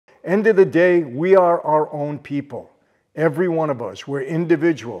end of the day, we are our own people. Every one of us, we're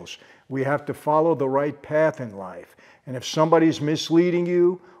individuals. We have to follow the right path in life. And if somebody's misleading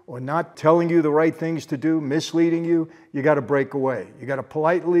you or not telling you the right things to do, misleading you, you got to break away. You got to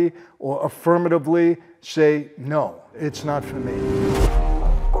politely or affirmatively say, no, it's not for me.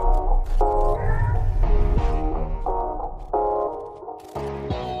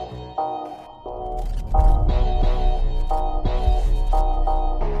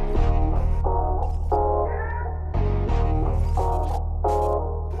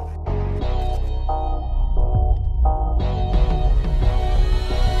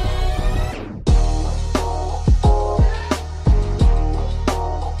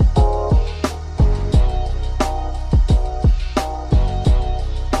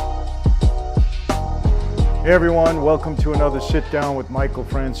 Hey everyone, welcome to another Sit Down with Michael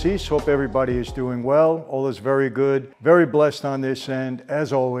Franzese. Hope everybody is doing well. All is very good, very blessed on this end.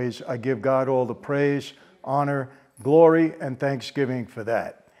 As always, I give God all the praise, honor, glory, and thanksgiving for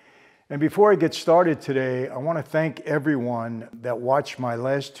that. And before I get started today, I want to thank everyone that watched my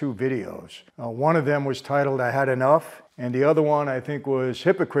last two videos. One of them was titled, I Had Enough, and the other one I think was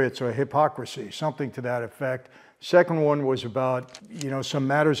Hypocrites or Hypocrisy, something to that effect. Second one was about, some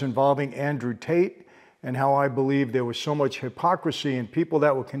matters involving Andrew Tate, and how I believe there was so much hypocrisy in people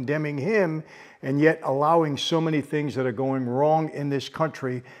that were condemning him and yet allowing so many things that are going wrong in this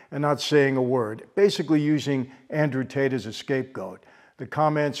country and not saying a word. Basically using Andrew Tate as a scapegoat. The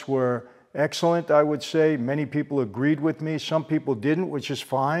comments were excellent, I would say. Many people agreed with me. Some people didn't, which is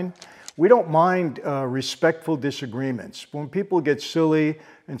fine. We don't mind respectful disagreements. When people get silly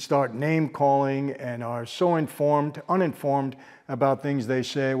and start name calling and are so uninformed about things they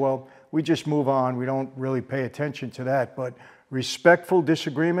say, well, we just move on. We don't really pay attention to that. But respectful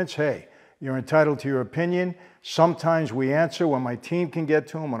disagreements, hey, you're entitled to your opinion. Sometimes we answer when my team can get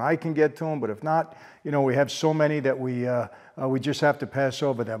to them, when I can get to them. But if not, we have so many that we just have to pass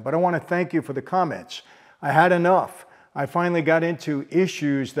over them. But I want to thank you for the comments. I had enough. I finally got into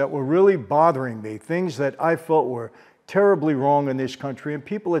issues that were really bothering me, things that I felt were terribly wrong in this country. And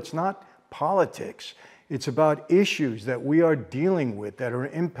people, it's not politics. It's about issues that we are dealing with that are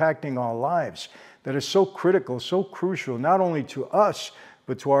impacting our lives, that are so critical, so crucial, not only to us,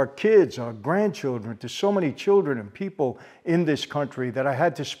 but to our kids, our grandchildren, to so many children and people in this country that I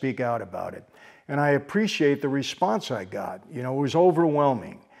had to speak out about it. And I appreciate the response I got. It was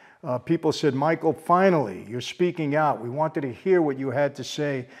overwhelming. People said, Michael, finally, you're speaking out. We wanted to hear what you had to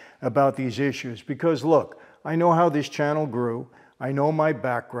say about these issues. Because look, I know how this channel grew. I know my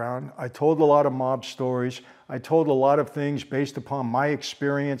background. I told a lot of mob stories. I told a lot of things based upon my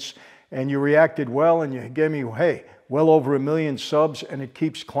experience, and you reacted well, and you gave me, hey, well over 1 million subs, and it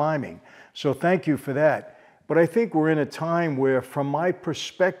keeps climbing. So thank you for that. But I think we're in a time where, from my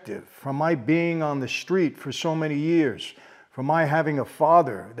perspective, from my being on the street for so many years, from my having a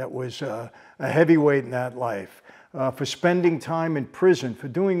father that was a heavyweight in that life, for spending time in prison, for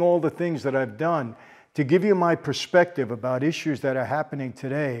doing all the things that I've done, to give you my perspective about issues that are happening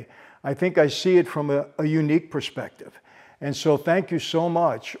today, I think I see it from a unique perspective. And so thank you so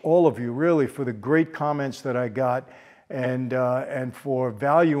much, all of you, really, for the great comments that I got and for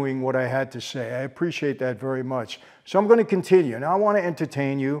valuing what I had to say. I appreciate that very much. So I'm going to continue. Now I want to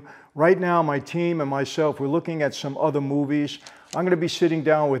entertain you. Right now, my team and myself, we're looking at some other movies. I'm going to be sitting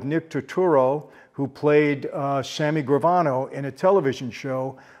down with Nick Turturro, who played Sammy Gravano in a television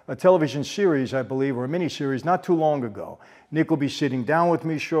show, a television series, I believe, or a miniseries not too long ago. Nick will be sitting down with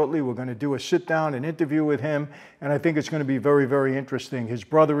me shortly. We're going to do a sit down and interview with him, and I think it's going to be very, very interesting. His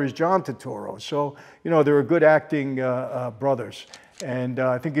brother is John Turturro, so, they're good acting brothers, and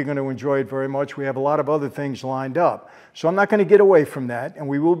I think you're going to enjoy it very much. We have a lot of other things lined up, so I'm not going to get away from that, and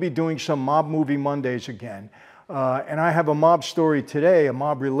we will be doing some Mob Movie Mondays again. And I have a mob story today, a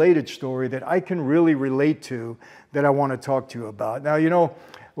mob-related story that I can really relate to that I want to talk to you about. Now,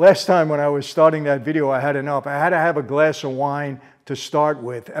 last time when I was starting that video, I had enough. I had to have a glass of wine to start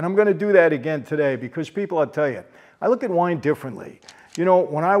with. And I'm going to do that again today because people, I'll tell you, I look at wine differently.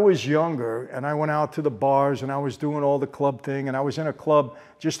 When I was younger and I went out to the bars and I was doing all the club thing and I was in a club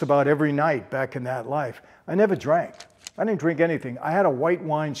just about every night back in that life, I never drank. I didn't drink anything. I had a white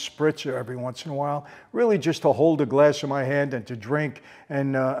wine spritzer every once in a while, really just to hold a glass in my hand and to drink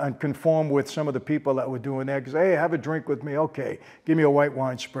and conform with some of the people that were doing that. Because, hey, have a drink with me. Okay, give me a white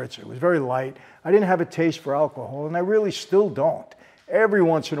wine spritzer. It was very light. I didn't have a taste for alcohol, and I really still don't. Every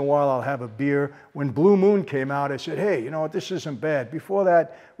once in a while, I'll have a beer. When Blue Moon came out, I said, hey, this isn't bad. Before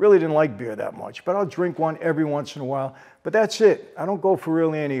that, really didn't like beer that much, but I'll drink one every once in a while. But that's it. I don't go for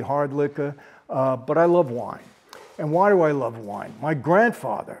really any hard liquor, but I love wine. And why do I love wine? My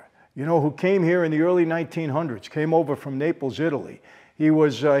grandfather you know, who came here in the early 1900s, came over from Naples, Italy. He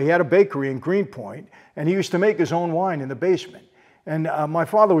had a bakery in Greenpoint, and he used to make his own wine in the basement. And my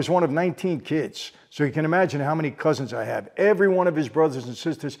father was one of 19 kids, so you can imagine how many cousins I have. Every one of his brothers and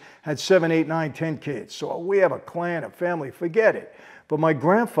sisters had 7, 8, 9, 10 kids. So we have a clan, a family, forget it. But my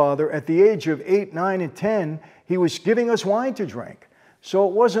grandfather, at the age of 8, 9, and 10, he was giving us wine to drink. So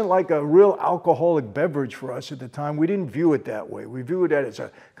it wasn't like a real alcoholic beverage for us at the time. We didn't view it that way. We viewed it as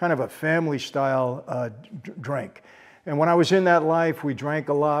a kind of a family-style drink. And when I was in that life, we drank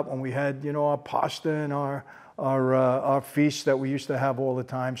a lot when we had, you know, our pasta and our feasts that we used to have all the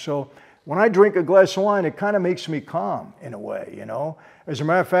time. So when I drink a glass of wine, it kind of makes me calm in a way, you know. As a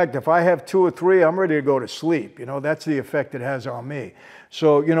matter of fact, if I have 2 or 3, I'm ready to go to sleep. You know, that's the effect it has on me.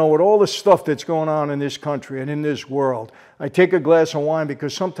 So, you know, with all the stuff that's going on in this country and in this world, I take a glass of wine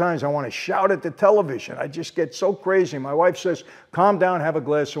because sometimes I want to shout at the television. I just get so crazy. My wife says, calm down, have a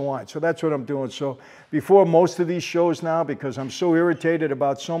glass of wine. So that's what I'm doing. So before most of these shows now, because I'm so irritated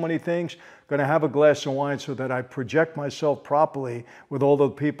about so many things, I'm going to have a glass of wine so that I project myself properly with all the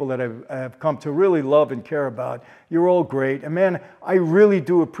people that I've come to really love and care about. You're all great. And man, I really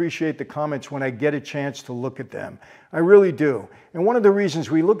do appreciate the comments when I get a chance to look at them. I really do. And one of the reasons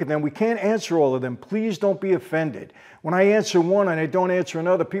we look at them, we can't answer all of them. Please don't be offended. When I answer one and I don't answer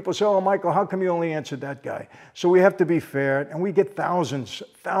another, people say, oh, Michael, how come you only answered that guy? So we have to be fair, and we get thousands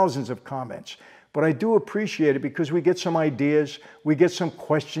of comments. But I do appreciate it because we get some ideas, we get some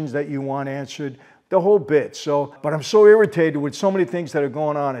questions that you want answered, the whole bit. So, but I'm so irritated with so many things that are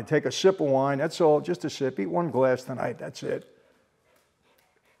going on. I take a sip of wine, that's all, just a sip, eat 1 glass tonight, that's it.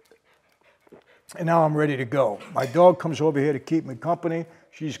 And now I'm ready to go. My dog comes over here to keep me company.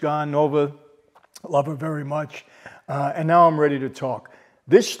 She's gone, Nova, love her very much. And now I'm ready to talk.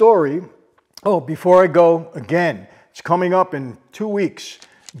 This story, before I go, again, it's coming up in 2 weeks.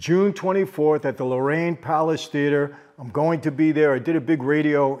 June 24th at the Lorraine Palace Theater. I'm going to be there. I did a big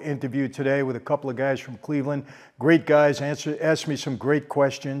radio interview today with a couple of guys from Cleveland. Great guys, asked me some great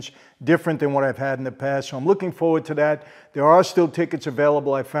questions, different than what I've had in the past. So I'm looking forward to that. There are still tickets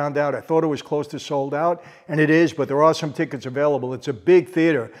available, I found out. I thought it was close to sold out, and it is, but there are some tickets available. It's a big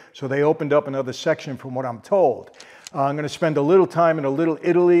theater, so they opened up another section from what I'm told. I'm going to spend a little time in a Little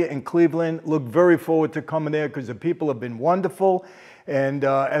Italy in Cleveland. Look very forward to coming there because the people have been wonderful. And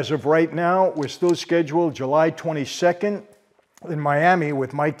as of right now, we're still scheduled July 22nd in Miami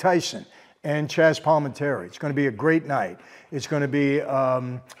with Mike Tyson and Chaz Palminteri. It's going to be a great night. It's going to be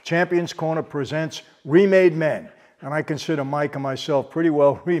Champions Corner presents Remade Men. And I consider Mike and myself pretty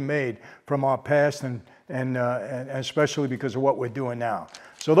well remade from our past and especially because of what we're doing now.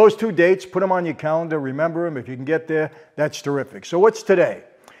 So those 2 dates, put them on your calendar, remember them. If you can get there, that's terrific. So what's today?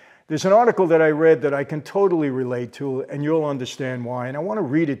 There's an article that I read that I can totally relate to, and you'll understand why. And I want to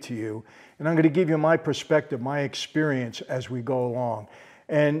read it to you, and I'm going to give you my perspective, my experience as we go along.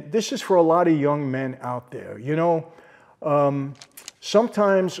 And this is for a lot of young men out there. You know,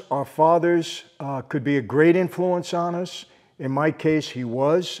 sometimes our fathers could be a great influence on us. In my case, he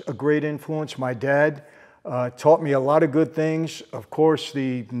was a great influence. My dad taught me a lot of good things. Of course,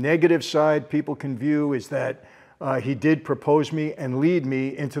 the negative side people can view is that he did propose me and lead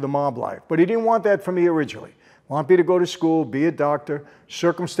me into the mob life. But he didn't want that for me originally. He wanted me to go to school, be a doctor.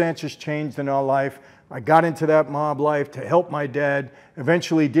 Circumstances changed in our life. I got into that mob life to help my dad.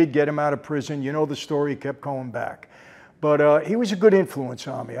 Eventually did get him out of prison. You know the story, he kept going back. But he was a good influence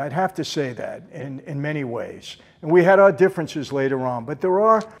on me. I'd have to say that in many ways. And we had our differences later on. But there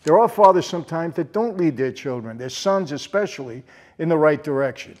are fathers sometimes that don't lead their children, their sons especially, in the right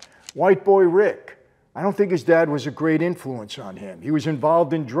direction. White boy Rick. I don't think his dad was a great influence on him. He was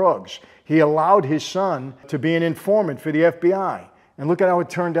involved in drugs. He allowed his son to be an informant for the FBI. And look at how it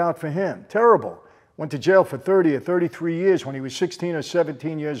turned out for him. Terrible. Went to jail for 30 or 33 years when he was 16 or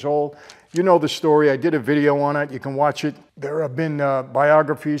 17 years old. You know the story. I did a video on it. You can watch it. There have been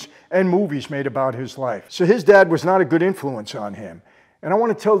biographies and movies made about his life. So his dad was not a good influence on him. And I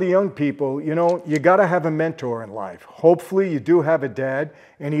want to tell the young people, you know, you got to have a mentor in life. Hopefully you do have a dad,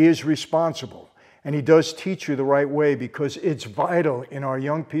 and he is responsible. And he does teach you the right way because it's vital in our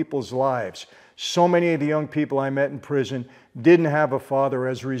young people's lives. So many of the young people I met in prison didn't have a father.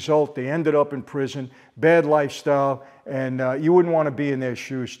 As a result, they ended up in prison, bad lifestyle, and you wouldn't want to be in their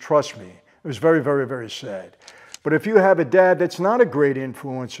shoes, trust me. It was very, very, very sad. But if you have a dad that's not a great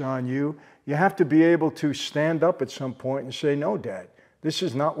influence on you, you have to be able to stand up at some point and say, no, Dad, this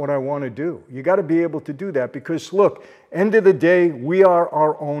is not what I want to do. You got to be able to do that because, look, end of the day, we are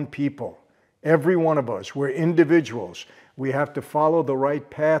our own people. Every one of us, we're individuals. We have to follow the right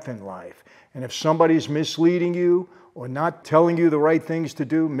path in life. And if somebody's misleading you or not telling you the right things to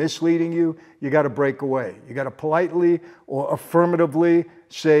do, misleading you, you got to break away. You got to politely or affirmatively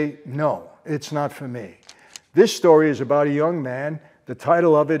say, no, it's not for me. This story is about a young man. The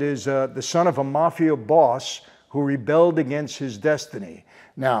title of it is The Son of a Mafia Boss Who Rebelled Against His Destiny.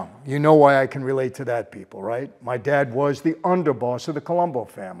 Now, you know why I can relate to that, people, right? My dad was the underboss of the Colombo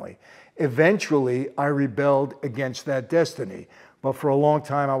family. Eventually, I rebelled against that destiny, but for a long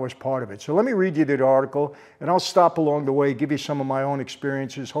time, I was part of it. So let me read you the article, and I'll stop along the way, give you some of my own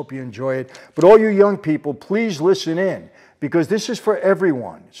experiences. Hope you enjoy it. But all you young people, please listen in, because this is for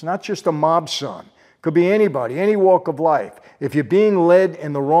everyone. It's not just a mob son. Could be anybody, any walk of life. If you're being led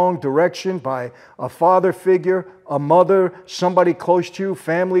in the wrong direction by a father figure, a mother, somebody close to you,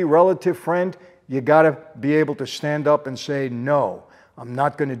 family, relative, friend, you got to be able to stand up and say, no, I'm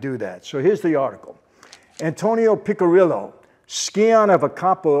not going to do that. So here's the article. Antonio Piccirillo, scion of a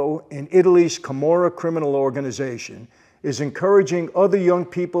capo in Italy's Camorra criminal organization, is encouraging other young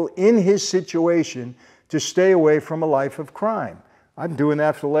people in his situation to stay away from a life of crime. I'm doing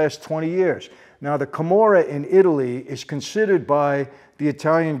that for the last 20 years. Now, the Camorra in Italy is considered by the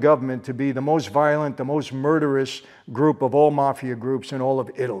Italian government to be the most violent, the most murderous group of all mafia groups in all of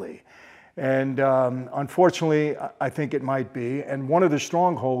Italy. And unfortunately, I think it might be. And one of the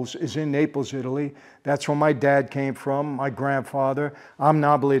strongholds is in Naples, Italy. That's where my dad came from, my grandfather. I'm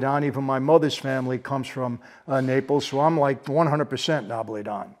Napolitan. Even my mother's family comes from Naples. So I'm like 100%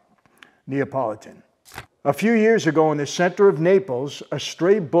 Napolitan, Neapolitan. A few years ago in the center of Naples, a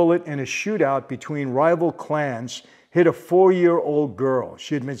stray bullet in a shootout between rival clans hit a 4-year-old girl.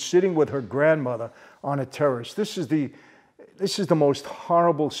 She had been sitting with her grandmother on a terrace. This is the most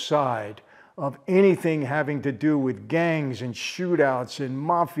horrible side of anything having to do with gangs and shootouts and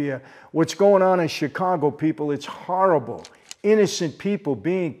mafia. What's going on in Chicago, people, it's horrible. Innocent people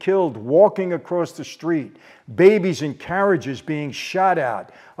being killed, walking across the street, babies in carriages being shot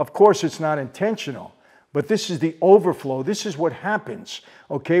at. Of course, it's not intentional. But this is the overflow. This is what happens,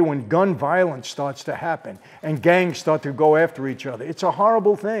 okay, when gun violence starts to happen and gangs start to go after each other. It's a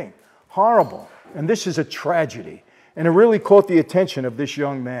horrible thing, horrible. And this is a tragedy. And it really caught the attention of this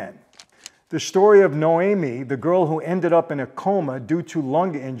young man. The story of Noemi, the girl who ended up in a coma due to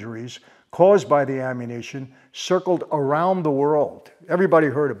lung injuries caused by the ammunition, circled around the world. Everybody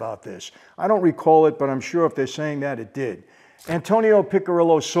heard about this. I don't recall it, but I'm sure if they're saying that, it did. Antonio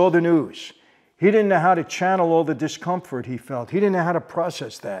Piccirillo saw the news. He didn't know how to channel all the discomfort he felt. He didn't know how to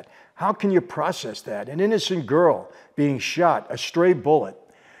process that. How can you process that? An innocent girl being shot, a stray bullet,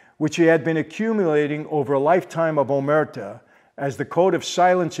 which he had been accumulating over a lifetime of omerta, as the code of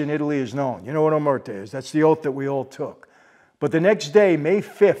silence in Italy is known. You know what omerta is? That's the oath that we all took. But the next day, May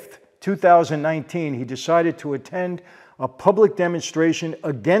 5th, 2019, he decided to attend a public demonstration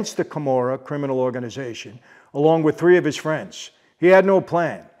against the Camorra criminal organization, along with 3 of his friends. He had no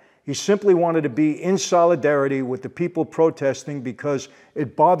plan. He simply wanted to be in solidarity with the people protesting because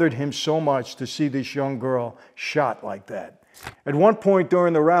it bothered him so much to see this young girl shot like that. At one point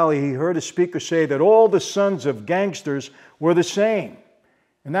during the rally, he heard a speaker say that all the sons of gangsters were the same.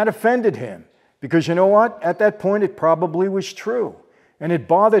 And that offended him because, you know what? At that point, it probably was true. And it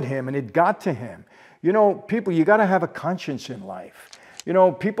bothered him and it got to him. You know, people, you got to have a conscience in life. You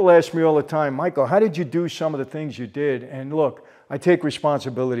know, people ask me all the time, Michael, how did you do some of the things you did? And look, I take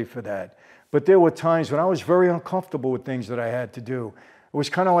responsibility for that. But there were times when I was very uncomfortable with things that I had to do. It was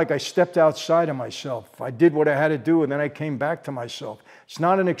kind of like I stepped outside of myself. I did what I had to do, and then I came back to myself. It's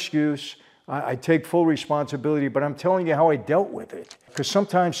not an excuse. I take full responsibility, but I'm telling you how I dealt with it. Because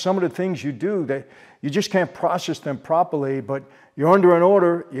sometimes some of the things you do, that you just can't process them properly, but you're under an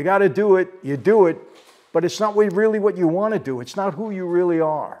order. You got to do it. You do it. But it's not really what you want to do. It's not who you really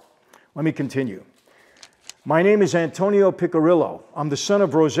are. Let me continue. My name is Antonio Piccirillo. I'm the son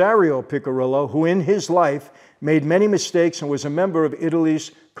of Rosario Piccirillo, who in his life made many mistakes and was a member of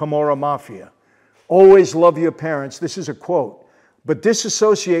Italy's Camorra Mafia. Always love your parents. This is a quote. But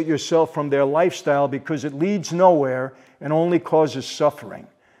disassociate yourself from their lifestyle because it leads nowhere and only causes suffering.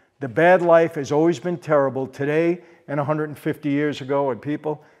 The bad life has always been terrible today and 150 years ago. And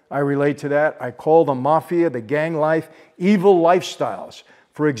people, I relate to that. I call the mafia, the gang life, evil lifestyles.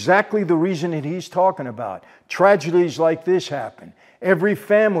 For exactly the reason that he's talking about. Tragedies like this happen. Every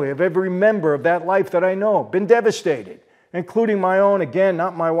family of every member of that life that I know been devastated, including my own, again,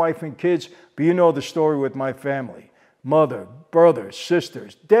 not my wife and kids, but you know the story with my family. Mother, brothers,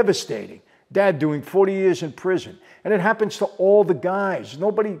 sisters, devastating. Dad doing 40 years in prison. And it happens to all the guys.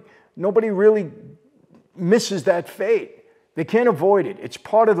 Nobody really misses that fate. They can't avoid it. It's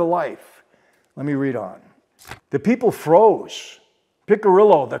part of the life. Let me read on. The people froze.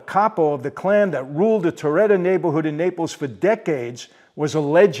 Piccirillo, the capo of the clan that ruled the Torretta neighborhood in Naples for decades, was a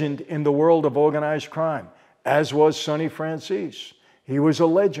legend in the world of organized crime, as was Sonny Franzese. He was a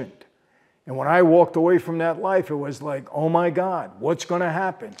legend. And when I walked away from that life, it was like, oh my God, what's going to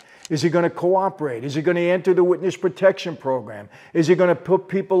happen? Is he going to cooperate? Is he going to enter the witness protection program? Is he going to put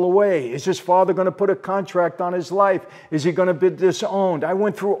people away? Is his father going to put a contract on his life? Is he going to be disowned? I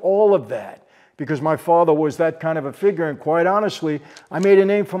went through all of that because my father was that kind of a figure. And quite honestly, I made a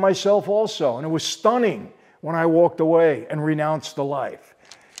name for myself also. And it was stunning when I walked away and renounced the life.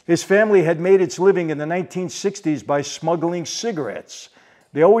 His family had made its living in the 1960s by smuggling cigarettes.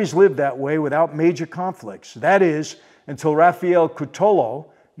 They always lived that way without major conflicts. That is, until Rafael Cutolo,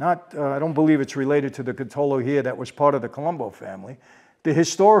 I don't believe it's related to the Cutolo here that was part of the Colombo family, the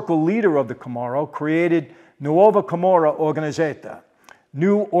historical leader of the Camorra, created Nuova Camorra Organizzata,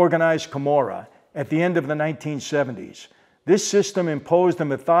 New Organized Camorra, at the end of the 1970s. This system imposed a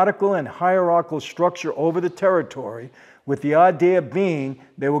methodical and hierarchical structure over the territory, with the idea being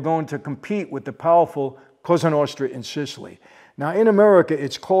they were going to compete with the powerful Cosa Nostra in Sicily. Now, in America,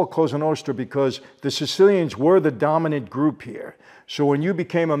 it's called Cosa Nostra because the Sicilians were the dominant group here. So when you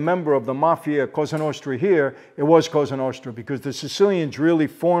became a member of the Mafia Cosa Nostra here, it was Cosa Nostra because the Sicilians really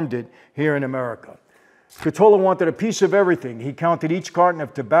formed it here in America. Cutolo wanted a piece of everything. He counted each carton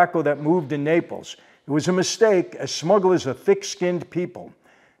of tobacco that moved in Naples. It was a mistake, as smugglers are thick-skinned people.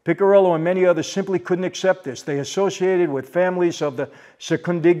 Piccirillo and many others simply couldn't accept this. They associated with families of the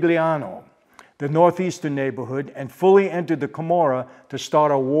Secondigliano, the northeastern neighborhood, and fully entered the Camorra to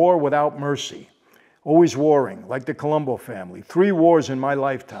start a war without mercy. Always warring, like the Colombo family. 3 wars in my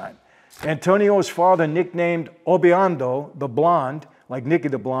lifetime. Antonio's father, nicknamed Obiando, the Blonde, like Nicky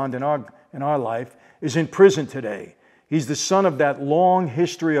the Blonde in our life, is in prison today. He's the son of that long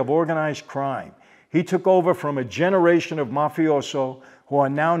history of organized crime. He took over from a generation of mafioso who are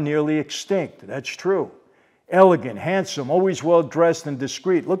now nearly extinct. That's true. Elegant, handsome, always well-dressed and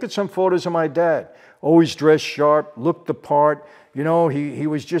discreet. Look at some photos of my dad. Always dressed sharp, looked the part. You know, he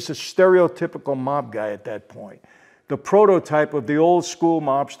was just a stereotypical mob guy at that point. The prototype of the old-school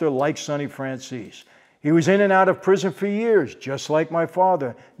mobster like Sonny Franzese. He was in and out of prison for years, just like my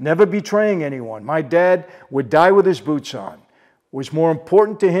father, never betraying anyone. My dad would die with his boots on. It was more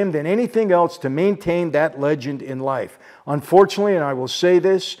important to him than anything else to maintain that legend in life. Unfortunately, and I will say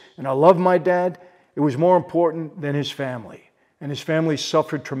this, and I love my dad, it was more important than his family. And his family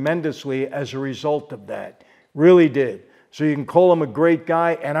suffered tremendously as a result of that. Really did. So you can call him a great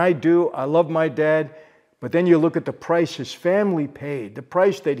guy, and I do. I love my dad. But then you look at the price his family paid, the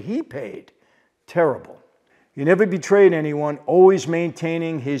price that he paid. Terrible. He never betrayed anyone, always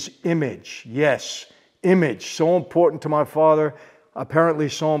maintaining his image. Yes, image. So important to my father, apparently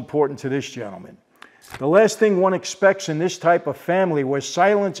so important to this gentleman. The last thing one expects in this type of family where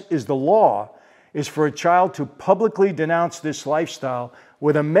silence is the law is for a child to publicly denounce this lifestyle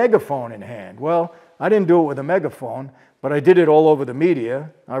with a megaphone in hand. Well, I didn't do it with a megaphone, but I did it all over the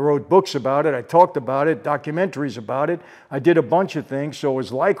media. I wrote books about it. I talked about it, documentaries about it. I did a bunch of things, so it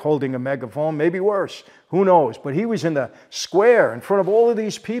was like holding a megaphone, maybe worse. Who knows? But he was in the square in front of all of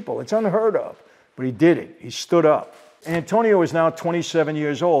these people. It's unheard of. But he did it. He stood up. Antonio is now 27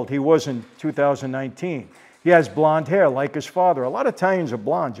 years old. He was in 2019. He has blonde hair like his father. A lot of Italians are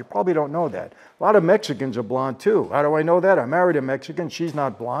blondes. You probably don't know that. A lot of Mexicans are blonde too. How do I know that? I married a Mexican. She's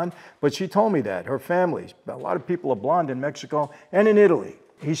not blonde, but she told me that. Her family. A lot of people are blonde in Mexico and in Italy.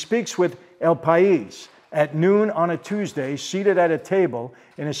 He speaks with El País at noon on a Tuesday, seated at a table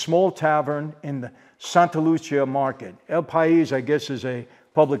in a small tavern in the Santa Lucia market. El País, I guess, is a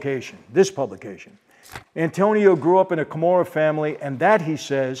publication, this publication. Antonio grew up in a Camorra family, and that, he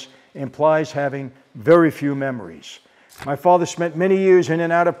says, implies having very few memories. My father spent many years in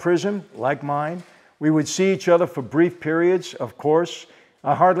and out of prison, like mine. We would see each other for brief periods, of course.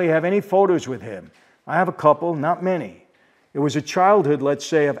 I hardly have any photos with him. I have a couple, not many. It was a childhood, let's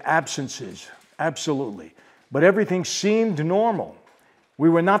say, of absences, absolutely. But everything seemed normal. We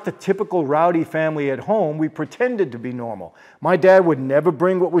were not the typical rowdy family at home. We pretended to be normal. My dad would never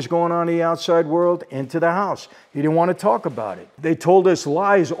bring what was going on in the outside world into the house. He didn't want to talk about it. They told us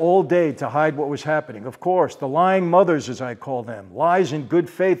lies all day to hide what was happening. Of course, the lying mothers, as I call them. Lies in good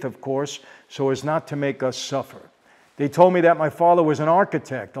faith, of course, so as not to make us suffer. They told me that my father was an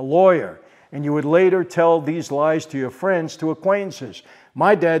architect, a lawyer, and you would later tell these lies to your friends, to acquaintances.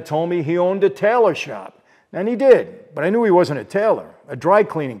 My dad told me he owned a tailor shop. And he did, but I knew he wasn't a tailor, a dry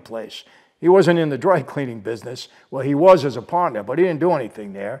cleaning place. He wasn't in the dry cleaning business. Well, he was as a partner, but he didn't do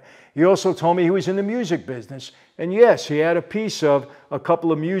anything there. He also told me he was in the music business. And yes, he had a piece of a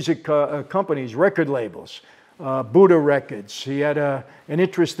couple of music companies, record labels. Buddha records. He had an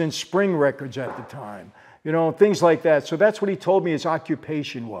interest in Spring records at the time. You know, things like that. So that's what he told me his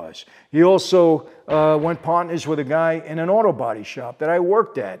occupation was. He also went partners with a guy in an auto body shop that I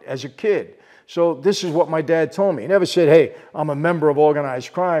worked at as a kid. So this is what my dad told me. He never said, hey, I'm a member of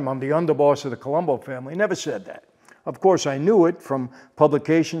organized crime. I'm the underboss of the Colombo family. He never said that. Of course, I knew it from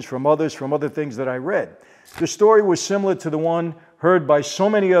publications, from others, from other things that I read. The story was similar to the one heard by so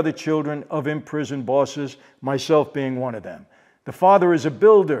many other children of imprisoned bosses, myself being one of them. The father is a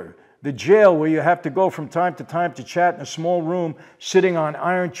builder. The jail where you have to go from time to chat in a small room sitting on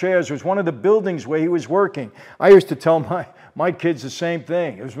iron chairs was one of the buildings where he was working. I used to tell my kids the same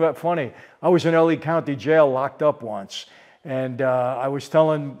thing. It was funny. I was in LA County Jail locked up once. And I was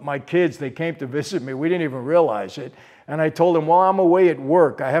telling my kids, they came to visit me. We didn't even realize it. And I told them, well, I'm away at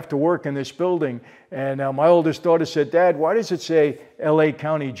work. I have to work in this building. And my oldest daughter said, Dad, why does it say LA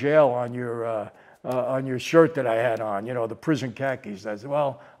County Jail on your shirt that I had on, you know, the prison khakis? I said,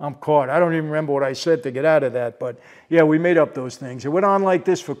 well, I'm caught. I don't even remember what I said to get out of that. But yeah, we made up those things. It went on like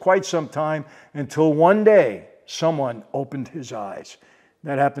this for quite some time until one day someone opened his eyes.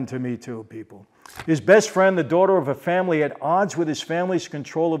 That happened to me too, people. His best friend, the daughter of a family at odds with his family's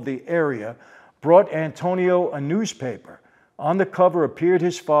control of the area, brought Antonio a newspaper. On the cover appeared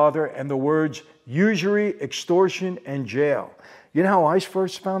his father and the words, usury, extortion, and jail. You know how I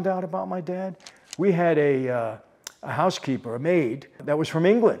first found out about my dad? We had a housekeeper, a maid, that was from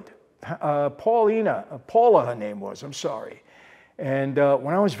England. Paula her name was, I'm sorry. And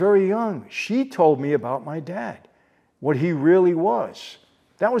when I was very young, she told me about my dad, what he really was.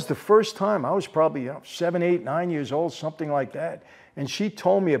 That was the first time. I was probably 7, 8, 9 years old, something like that. And she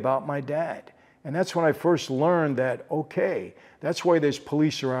told me about my dad. And that's when I first learned that, okay, that's why there's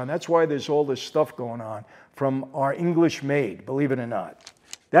police around. That's why there's all this stuff going on from our English maid, believe it or not.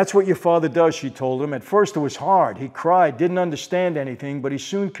 That's what your father does, she told him. At first it was hard. He cried, didn't understand anything, but he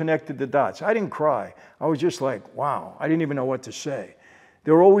soon connected the dots. I didn't cry. I was just like, wow, I didn't even know what to say.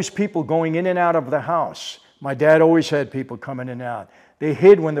 There were always people going in and out of the house. My dad always had people coming in and out. They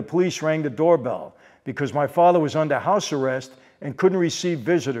hid when the police rang the doorbell because my father was under house arrest and couldn't receive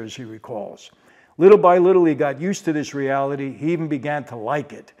visitors, he recalls. Little by little, he got used to this reality. He even began to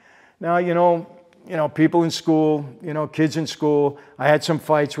like it. Now, you know, people in school, kids in school, I had some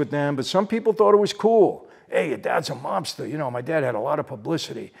fights with them, but some people thought it was cool. Hey, your dad's a mobster. My dad had a lot of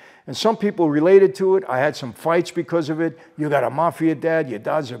publicity. And some people related to it. I had some fights because of it. You got a mafia dad, your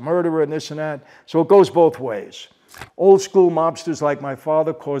dad's a murderer, and this and that. So it goes both ways. Old school mobsters like my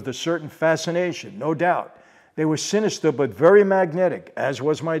father caused a certain fascination, no doubt. They were sinister but very magnetic, as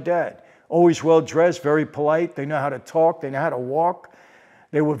was my dad. Always well dressed, very polite. They know how to talk, they know how to walk.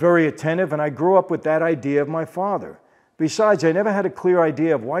 They were very attentive, and I grew up with that idea of my father. Besides, I never had a clear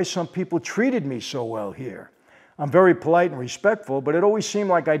idea of why some people treated me so well here. I'm very polite and respectful, but it always seemed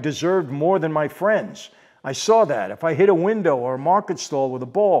like I deserved more than my friends. I saw that. If I hit a window or a market stall with a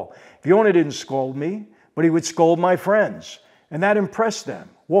ball, the owner didn't scold me, but he would scold my friends. And that impressed them.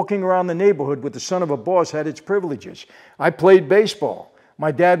 Walking around the neighborhood with the son of a boss had its privileges. I played baseball.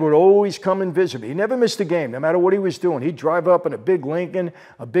 My dad would always come and visit me. He never missed a game, no matter what he was doing. He'd drive up in a big Lincoln,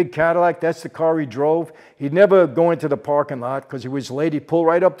 a big Cadillac. That's the car he drove. He'd never go into the parking lot because he was late. He'd pull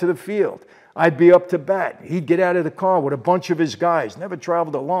right up to the field. I'd be up to bat. He'd get out of the car with a bunch of his guys. Never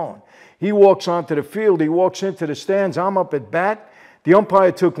traveled alone. He walks onto the field. He walks into the stands. I'm up at bat. The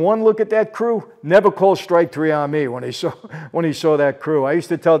umpire took one look at that crew, never called strike three on me when he saw that crew. I used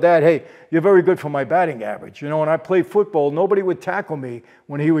to tell Dad, hey, you're very good for my batting average. When I played football, nobody would tackle me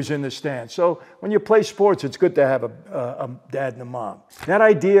when he was in the stands. So when you play sports, it's good to have a dad and a mom. That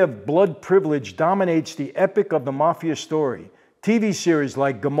idea of blood privilege dominates the epic of the Mafia story. TV series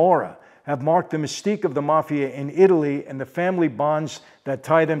like Camorra have marked the mystique of the Mafia in Italy and the family bonds that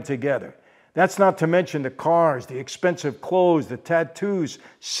tie them together. That's not to mention the cars, the expensive clothes, the tattoos,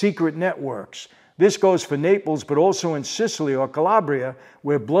 secret networks. This goes for Naples, but also in Sicily or Calabria,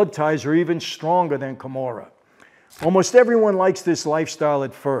 where blood ties are even stronger than Camorra. Almost everyone likes this lifestyle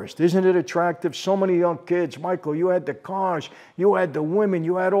at first. Isn't it attractive? So many young kids. Michael, you had the cars, you had the women,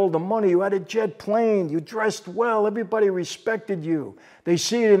 you had all the money, you had a jet plane, you dressed well, everybody respected you. They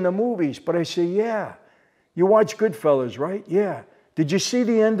see it in the movies, but I say, yeah. You watch Goodfellas, right? Yeah. Did you see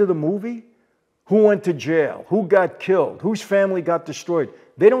the end of the movie? Who went to jail? Who got killed? Whose family got destroyed?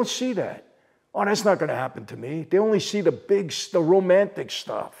 They don't see that. Oh, that's not going to happen to me. They only see the romantic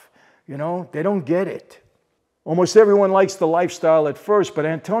stuff. They don't get it. Almost everyone likes the lifestyle at first, but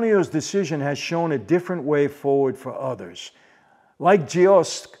Antonio's decision has shown a different way forward for others. Like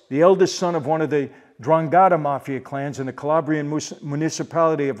Giosk, the eldest son of one of the 'Ndrangheta mafia clans in the Calabrian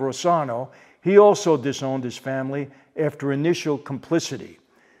municipality of Rossano, He also disowned his family after initial complicity.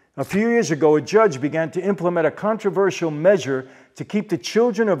 A few years ago, a judge began to implement a controversial measure to keep the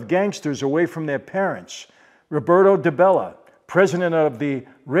children of gangsters away from their parents. Roberto Di Bella, president of the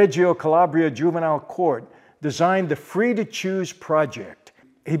Reggio Calabria Juvenile Court, designed the Free to Choose project.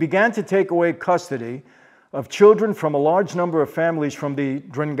 He began to take away custody of children from a large number of families from the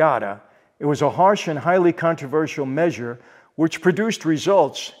 'Ndrangheta. It was a harsh and highly controversial measure which produced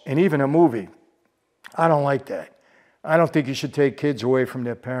results and even a movie. I don't like that. I don't think you should take kids away from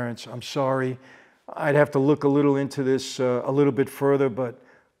their parents. I'm sorry. I'd have to look a little into this a little bit further, but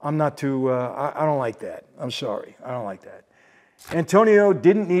I'm not too, I don't like that. I'm sorry. I don't like that. Antonio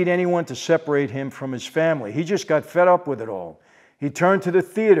didn't need anyone to separate him from his family. He just got fed up with it all. He turned to the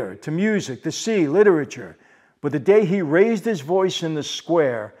theater, to music, the sea, literature. But the day he raised his voice in the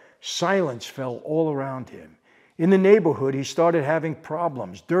square, silence fell all around him. In the neighborhood, he started having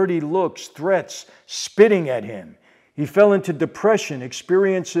problems, dirty looks, threats, spitting at him. He fell into depression,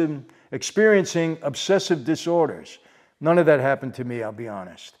 experiencing obsessive disorders. None of that happened to me, I'll be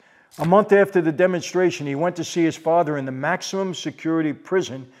honest. A month after the demonstration, he went to see his father in the maximum security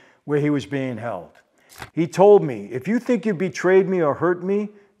prison where he was being held. He told me, "If you think you betrayed me or hurt me,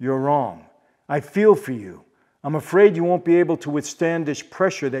 you're wrong. I feel for you. I'm afraid you won't be able to withstand this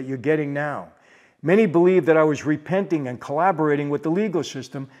pressure that you're getting now." Many believed that I was repenting and collaborating with the legal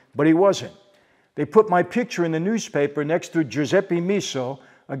system, but he wasn't. They put my picture in the newspaper next to Giuseppe Miso,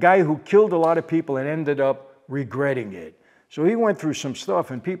 a guy who killed a lot of people and ended up regretting it. So he went through some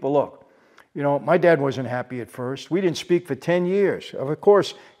stuff, and people, look, you know, my dad wasn't happy at first. We didn't speak for 10 years. Of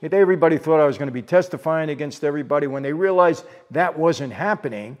course, everybody thought I was going to be testifying against everybody. When they realized that wasn't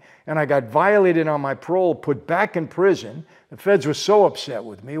happening, and I got violated on my parole, put back in prison, the feds were so upset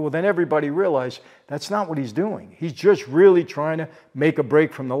with me. Well, then everybody realized that's not what he's doing. He's just really trying to make a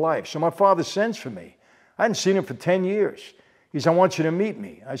break from the life. So my father sends for me. I hadn't seen him for 10 years. He said, "I want you to meet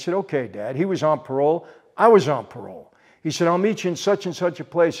me." I said, "Okay, Dad." He was on parole. I was on parole. He said, "I'll meet you in such and such a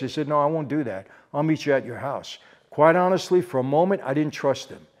place." I said, "No, I won't do that. I'll meet you at your house." Quite honestly, for a moment, I didn't trust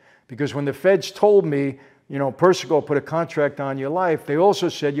him. Because when the feds told me, you know, Persico put a contract on your life, they also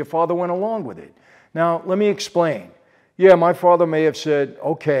said your father went along with it. Now, let me explain. Yeah, my father may have said,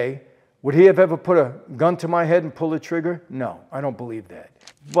 okay. Would he have ever put a gun to my head and pulled the trigger? No, I don't believe that.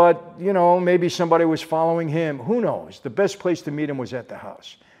 But, you know, maybe somebody was following him. Who knows? The best place to meet him was at the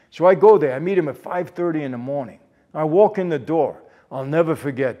house. So I go there. I meet him at 5:30 in the morning. I walk in the door. I'll never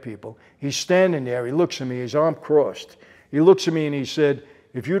forget, people. He's standing there. He looks at me, his arm crossed. He looks at me and he said,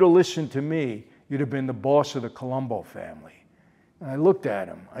 "If you'd have listened to me, you'd have been the boss of the Colombo family." And I looked at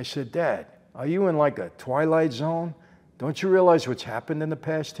him. I said, "Dad, are you in like a twilight zone? Don't you realize what's happened in the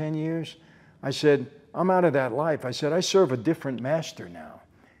past 10 years? I said, "I'm out of that life." I said, "I serve a different master now."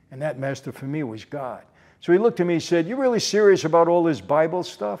 And that master for me was God. So he looked at me and said, "You really serious about all this Bible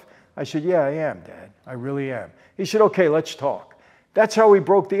stuff?" I said, "Yeah, I am, Dad. I really am." He said, "Okay, let's talk." That's how we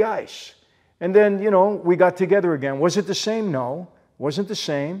broke the ice. And then, you know, we got together again. Was it the same? No, wasn't the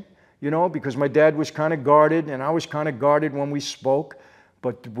same, you know, because my dad was kind of guarded and I was kind of guarded when we spoke.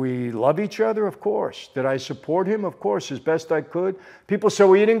 But we love each other, of course. Did I support him? Of course, as best I could. People say,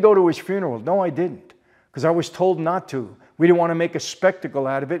 "Well, you didn't go to his funeral." No, I didn't, because I was told not to. We didn't want to make a spectacle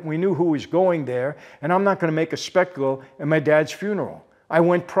out of it. We knew who was going there, and I'm not going to make a spectacle at my dad's funeral. I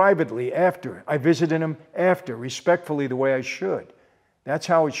went privately after. I visited him after, respectfully, the way I should. That's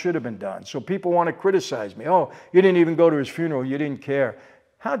how it should have been done. So people want to criticize me. "Oh, you didn't even go to his funeral. You didn't care."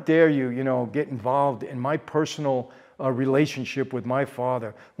 How dare you, you know, get involved in my personal relationship with my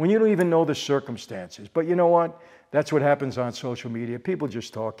father when you don't even know the circumstances? But you know what? That's what happens on social media. People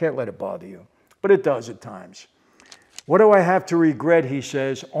just talk. Can't let it bother you. But it does at times. What do I have to regret, he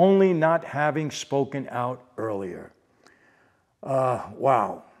says, only not having spoken out earlier.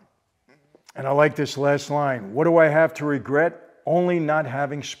 Wow. And I like this last line. What do I have to regret? Only not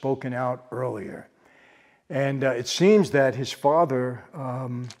having spoken out earlier. And it seems that his father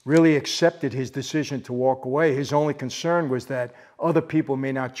really accepted his decision to walk away. His only concern was that other people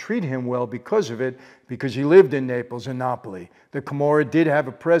may not treat him well because of it, because he lived in Naples and Napoli. The Camorra did have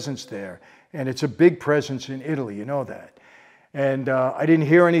a presence there, and it's a big presence in Italy, you know that. And I didn't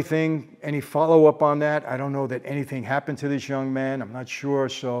hear anything, any follow-up on that. I don't know that anything happened to this young man. I'm not sure.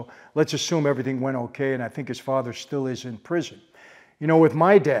 So let's assume everything went okay, and I think his father still is in prison. You know, with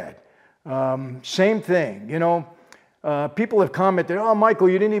my dad, same thing. You know, people have commented, "Oh, Michael,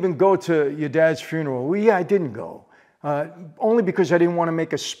 you didn't even go to your dad's funeral." Well, yeah, I didn't go. Only because I didn't want to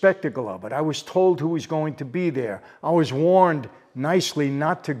make a spectacle of it. I was told who was going to be there. I was warned nicely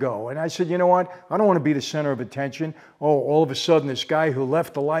not to go. And I said, you know what? I don't want to be the center of attention. Oh, all of a sudden this guy who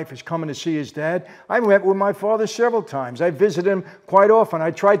left the life is coming to see his dad. I met with my father several times. I visited him quite often.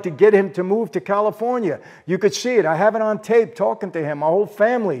 I tried to get him to move to California. You could see it. I have it on tape talking to him, my whole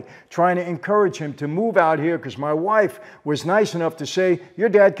family trying to encourage him to move out here because my wife was nice enough to say, your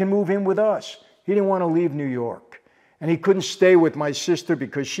dad can move in with us. He didn't want to leave New York. And he couldn't stay with my sister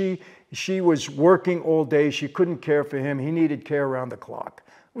because she was working all day. She couldn't care for him. He needed care around the clock.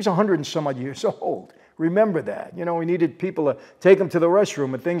 He was 100 and some odd years old. Remember that. You know, he needed people to take him to the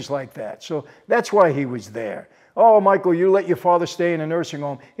restroom and things like that. So that's why he was there. Oh, Michael, you let your father stay in a nursing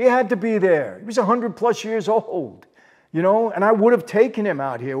home. He had to be there. He was 100 plus years old. You know, and I would have taken him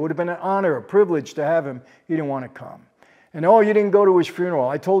out here. It would have been an honor, a privilege to have him. He didn't want to come. And oh, you didn't go to his funeral.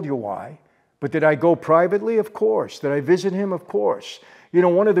 I told you why. But did I go privately? Of course. Did I visit him? Of course. You know,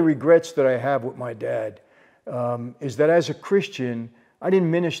 one of the regrets that I have with my dad is that as a Christian, I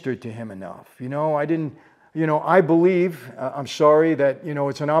didn't minister to him enough. You know, I believe, I'm sorry, that, you know,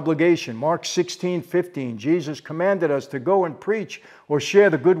 it's an obligation. Mark 16:15, Jesus commanded us to go and preach or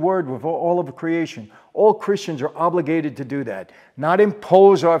share the good word with all of creation. All Christians are obligated to do that. Not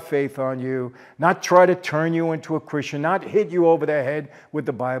impose our faith on you, not try to turn you into a Christian, not hit you over the head with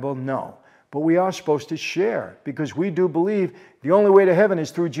the Bible, no. But we are supposed to share because we do believe the only way to heaven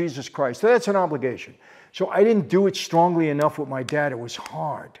is through Jesus Christ. So that's an obligation. So I didn't do it strongly enough with my dad. It was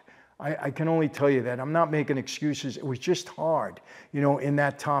hard. I can only tell you that. I'm not making excuses. It was just hard, you know, in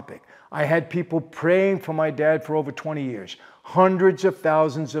that topic. I had people praying for my dad for over 20 years. Hundreds of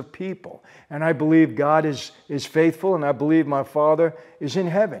thousands of people. And I believe God is faithful, and I believe my father is in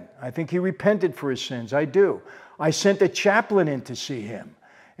heaven. I think he repented for his sins. I do. I sent a chaplain in to see him.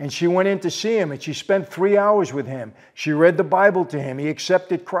 And she went in to see him, and she spent 3 hours with him. She read the Bible to him. He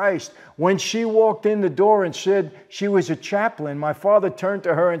accepted Christ. When she walked in the door and said she was a chaplain, my father turned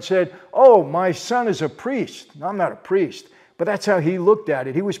to her and said, oh, my son is a priest. No, I'm not a priest. But that's how he looked at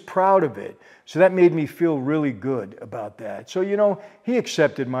it. He was proud of it. So that made me feel really good about that. So, you know, he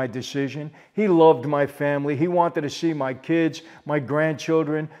accepted my decision. He loved my family. He wanted to see my kids, my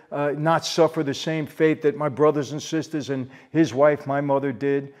grandchildren, not suffer the same fate that my brothers and sisters and his wife, my mother,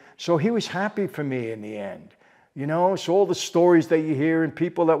 did. So he was happy for me in the end. You know, so all the stories that you hear and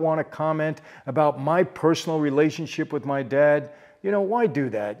people that want to comment about my personal relationship with my dad, you know, why do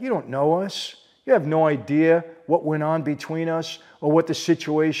that? You don't know us. You have no idea what went on between us or what the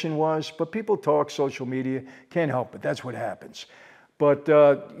situation was. But people talk, social media, can't help it. That's what happens. But,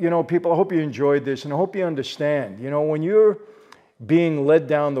 you know, people, I hope you enjoyed this and I hope you understand. You know, when you're being led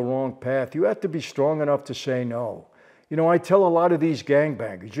down the wrong path, you have to be strong enough to say no. You know, I tell a lot of these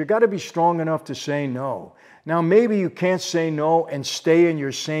gangbangers, you got to be strong enough to say no. Now, maybe you can't say no and stay in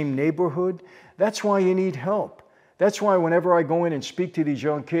your same neighborhood. That's why you need help. That's why whenever I go in and speak to these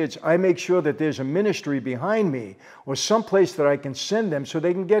young kids, I make sure that there's a ministry behind me or someplace that I can send them so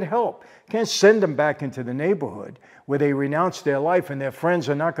they can get help. Can't send them back into the neighborhood where they renounce their life and their friends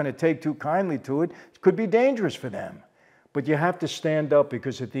are not going to take too kindly to it. It could be dangerous for them. But you have to stand up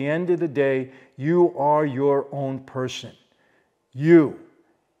because at the end of the day, you are your own person. You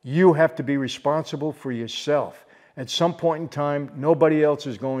have to be responsible for yourself. At some point in time, nobody else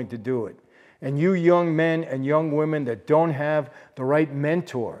is going to do it. And you young men and young women that don't have the right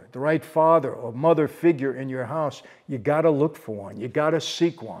mentor, the right father or mother figure in your house, you got to look for one. You got to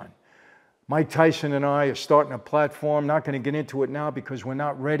seek one. Mike Tyson and I are starting a platform. Not going to get into it now because we're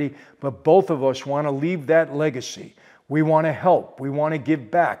not ready, but both of us want to leave that legacy. We want to help. We want to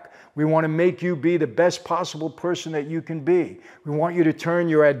give back. We want to make you be the best possible person that you can be. We want you to turn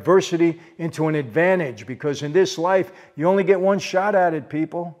your adversity into an advantage because in this life, you only get one shot at it,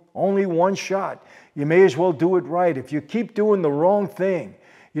 people. Only one shot. You may as well do it right. If you keep doing the wrong thing,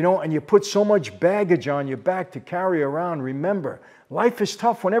 you know, and you put so much baggage on your back to carry around, remember, life is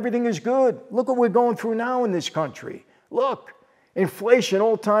tough when everything is good. Look what we're going through now in this country. Look, inflation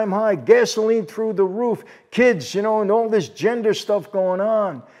all-time high, gasoline through the roof, kids, you know, and all this gender stuff going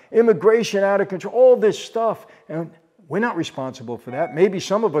on, immigration out of control, all this stuff. And we're not responsible for that. Maybe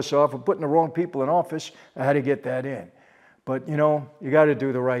some of us are for putting the wrong people in office. I had to get that in. But, you know, you got to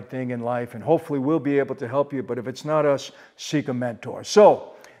do the right thing in life, and hopefully we'll be able to help you. But if it's not us, seek a mentor.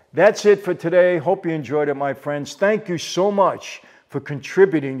 So that's it for today. Hope you enjoyed it, my friends. Thank you so much for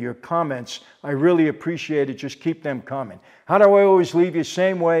contributing your comments. I really appreciate it. Just keep them coming. How do I always leave you?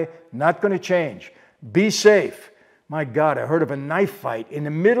 Same way. Not going to change. Be safe. My God, I heard of a knife fight in the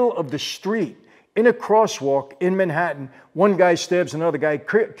middle of the street. In a crosswalk in Manhattan, one guy stabs another guy,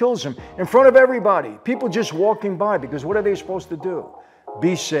 kills him in front of everybody. People just walking by because what are they supposed to do?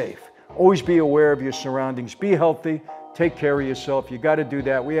 Be safe. Always be aware of your surroundings. Be healthy. Take care of yourself. You got to do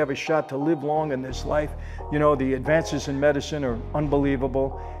that. We have a shot to live long in this life. You know, the advances in medicine are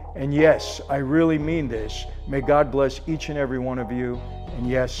unbelievable. And yes, I really mean this. May God bless each and every one of you. And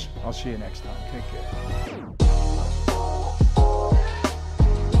yes, I'll see you next time. Take care.